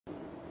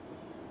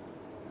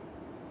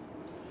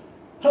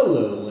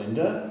Hello,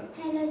 Linda.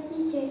 Hello,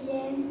 teacher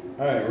Jen.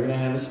 All right, we're going to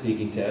have a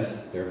speaking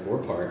test. There are 4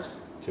 parts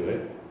to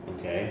it,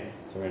 okay?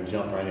 So we're going to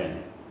jump right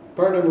in.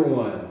 Part number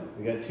 1,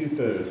 we got 2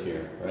 photos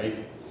here, right?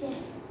 Yeah.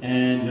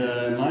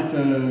 And my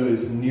photo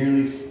is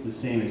nearly the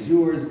same as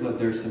yours, but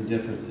there's some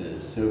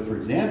differences. So, for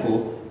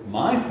example,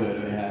 my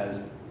photo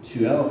has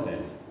 2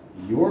 elephants.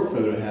 Your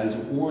photo has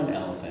 1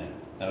 elephant,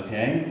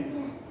 okay?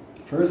 Yeah.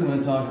 First, I'm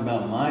going to talk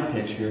about my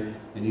picture,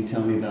 and you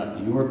tell me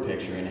about your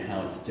picture and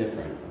how it's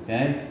different,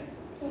 okay?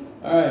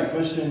 All right,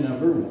 question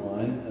number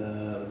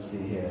 1. Let's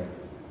see here.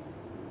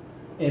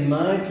 In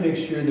my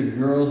picture, the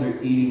girls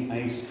are eating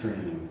ice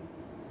cream.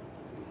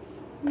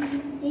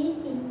 See,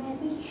 in my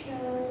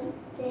picture,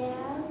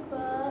 there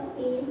girl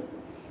is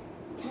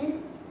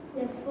touching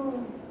the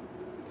phone.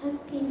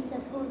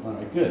 All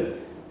right,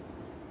 good.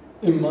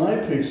 In my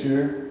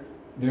picture,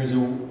 there's a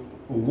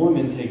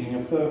woman taking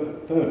a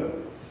photo.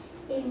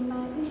 In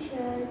my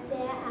picture,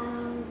 there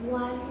are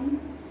one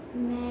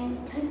man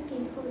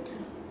taking photo.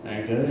 All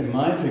right, good. In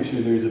my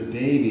picture, there's a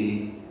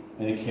baby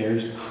and a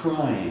carriage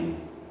crying.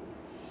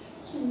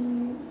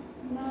 In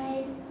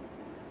my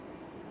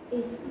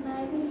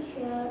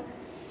picture,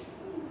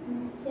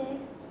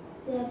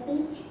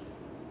 the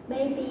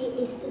baby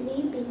is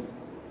sleeping.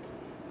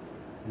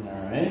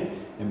 All right.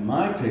 In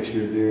my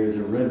picture, there's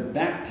a red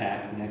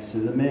backpack next to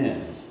the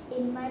man.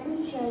 In my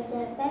picture,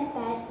 the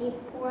backpack is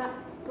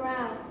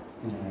brown.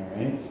 All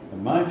right.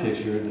 In my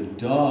picture, the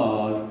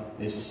dog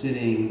is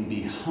sitting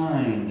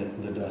behind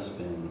the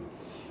dustbin.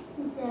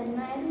 In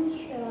my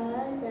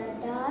picture, the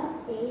dog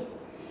is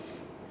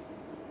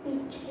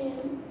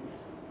between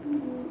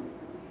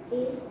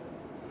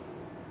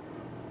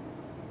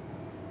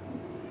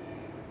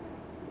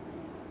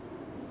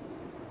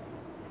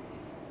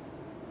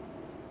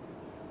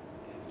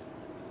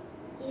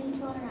in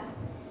front of.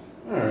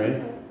 All right.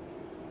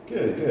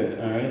 Good, good.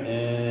 All right.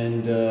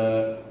 And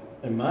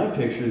in my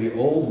picture, the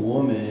old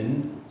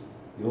woman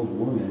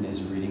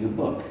is reading a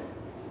book.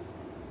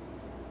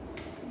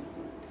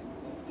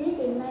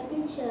 In my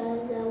picture,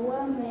 the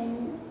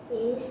woman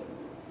is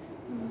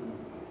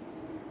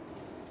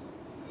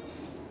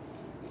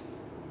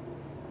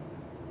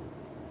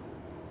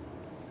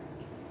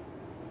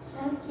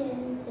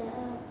sucking the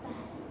bath.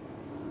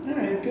 All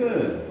right,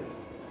 good.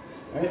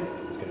 All right,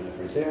 let's get enough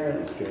right there.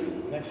 Let's go to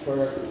the next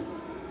part.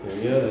 There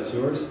you go, that's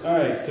yours. All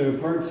right, so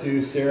part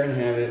 2, Sarah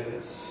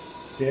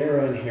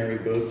and Harry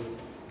both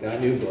got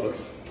new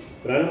books,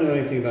 but I don't know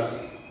anything about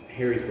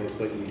Harry's book,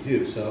 but you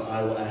do, so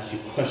I will ask you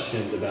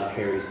questions about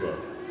Harry's book.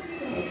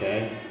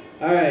 Okay?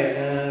 All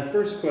right,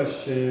 first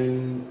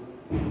question.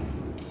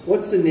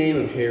 What's the name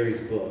of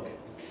Harry's book?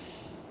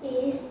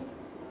 Is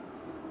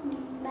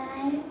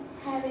my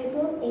Harry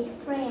book is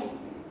friend.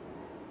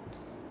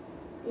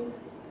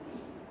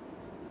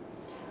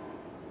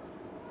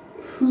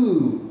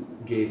 Who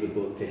gave the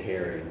book to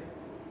Harry?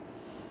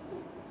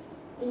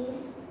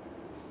 Is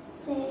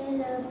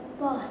Sailor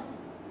Boss.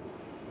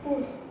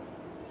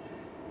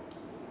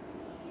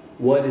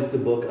 What is the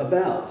book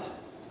about?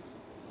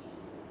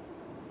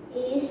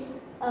 Is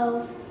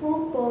a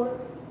football.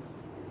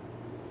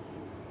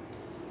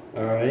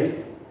 All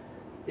right.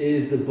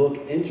 Is the book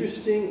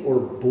interesting or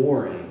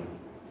boring?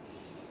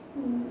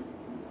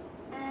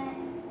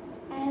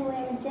 I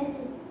went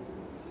Saturday.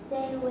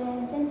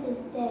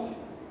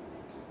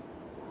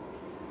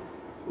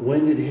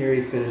 When did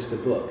Harry finish the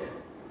book?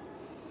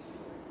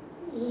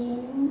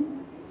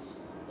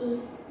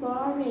 It's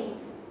boring.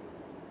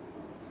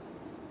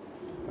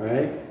 All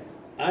right.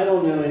 I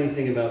don't know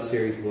anything about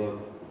Sarah's book,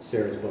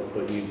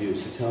 but you do.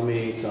 So tell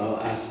me. So I'll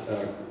ask.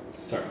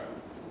 Sorry.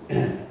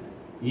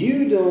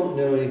 You don't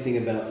know anything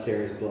about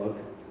Sarah's book,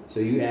 so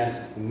you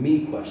ask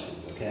me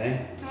questions,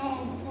 okay? I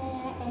am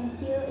Sarah and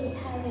you is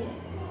Harry.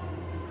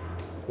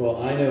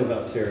 Well, I know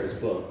about Sarah's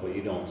book, but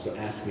you don't. So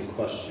ask me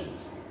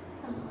questions.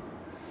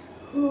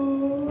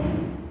 Who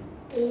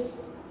is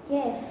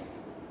Jeff?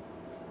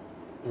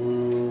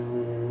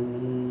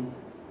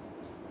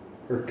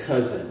 Her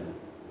cousin.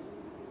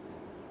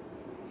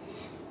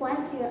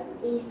 What's your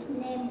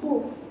name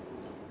book?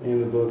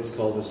 And the book is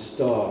called The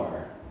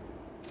Star.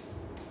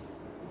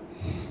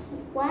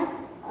 What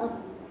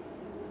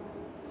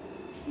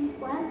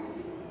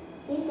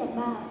is it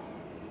about?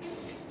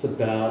 It's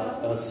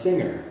about a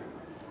singer.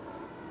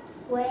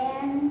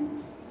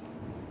 When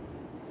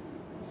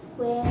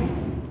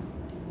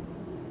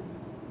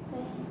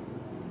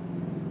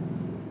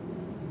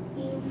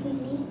you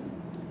finish?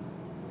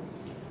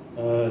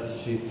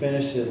 She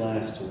finished it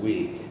last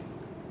week.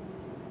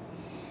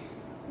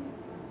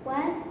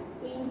 What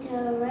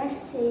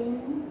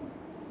interesting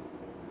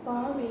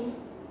boring?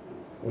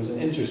 It was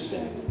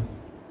interesting.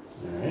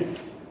 All right,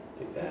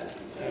 take that.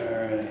 All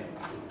right,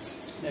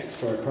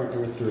 next part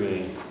number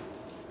 3.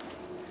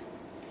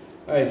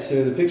 All right,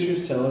 so the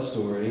pictures tell a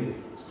story.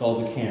 It's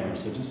called The Camera.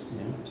 So just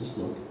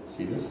look.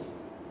 See this?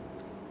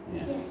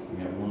 Yeah. We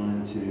got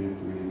 1, 2, 3,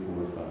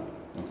 4,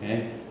 5.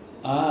 Okay.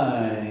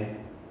 I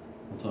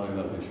will talk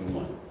about picture 1.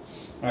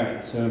 All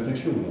right. So in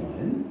picture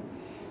 1,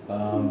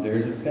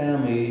 There's a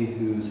family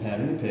who's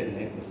having a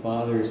picnic. The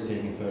father is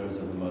taking photos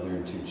of the mother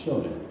and 2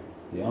 children.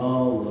 They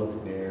all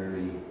look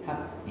very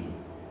happy.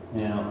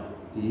 Now,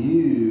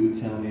 you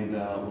tell me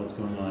about what's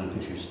going on in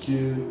pictures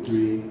 2,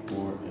 3,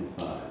 4, and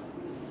 5.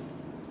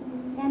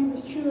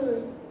 Number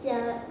 2,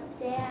 their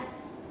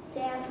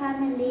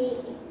family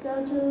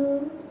go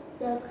to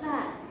the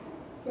car.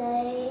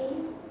 They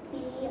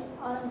be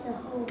on the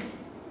home.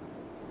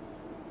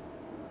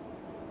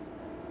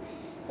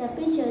 The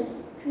picture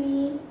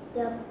 3,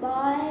 the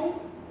boy,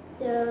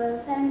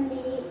 the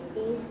family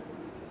is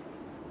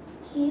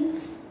keep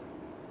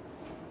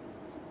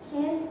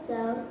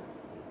the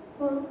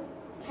full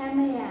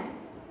camera.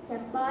 The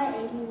boy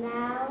is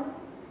now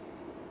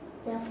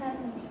the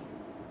family.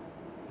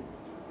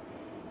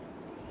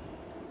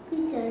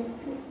 Picture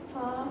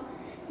 4,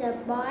 the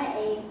boy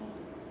is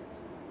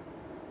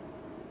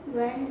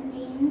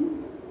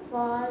running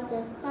for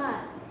the car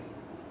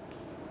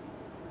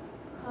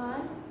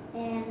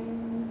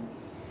and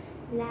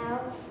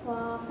loud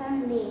for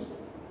family.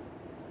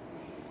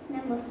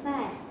 Number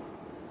 5,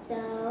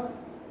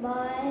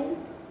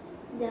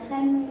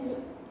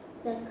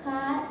 the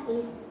car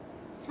is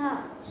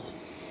short.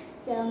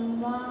 The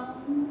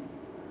mom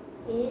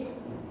is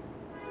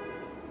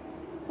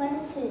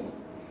watching.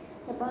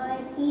 The boy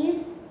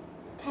gives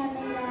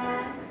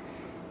camera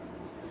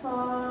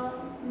for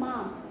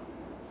mom.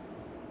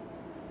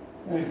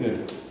 Very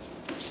good.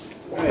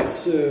 Alright,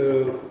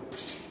 so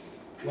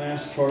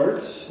last part.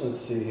 Let's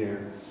see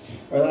here.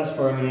 Our last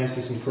part, I'm going to ask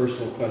you some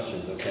personal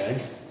questions, okay?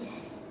 Yes.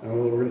 And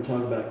we're going to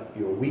talk about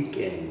your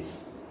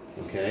weekends,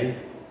 okay?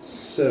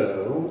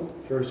 So,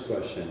 first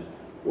question.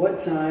 What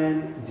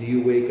time do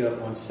you wake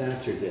up on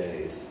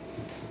Saturdays?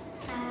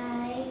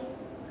 I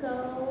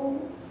go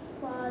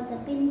for the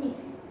picnic.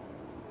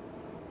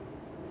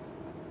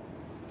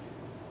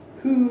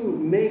 Who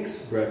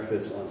makes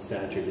breakfast on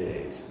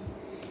Saturdays?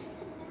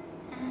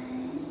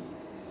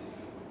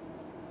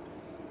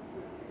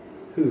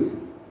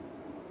 Who?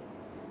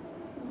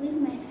 With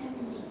my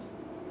family.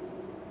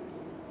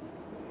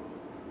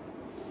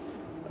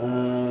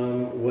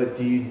 What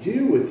do you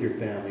do with your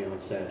family on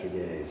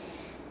Saturdays?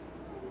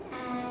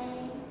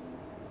 I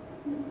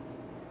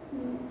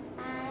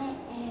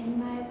and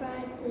my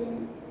brother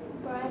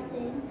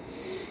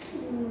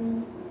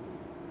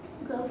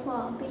go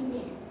for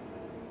picnic.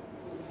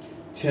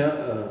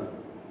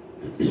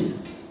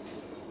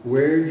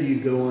 Where do you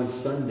go on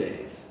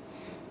Sundays?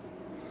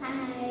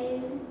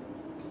 I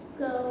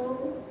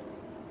go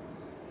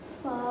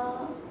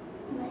for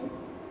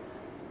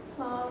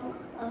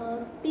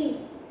a beach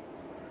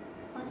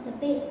on the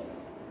beach.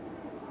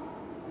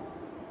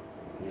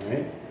 All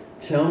right.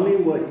 Tell me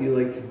what you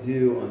like to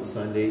do on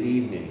Sunday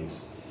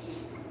evenings.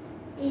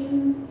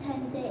 In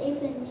Sunday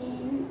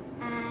evening,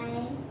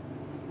 I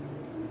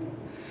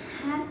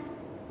have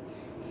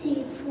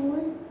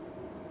seafood.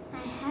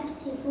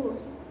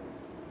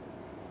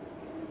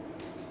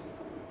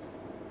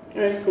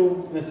 All right,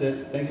 cool. That's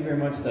it. Thank you very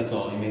much. That's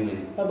all. You may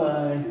leave.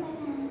 Bye-bye.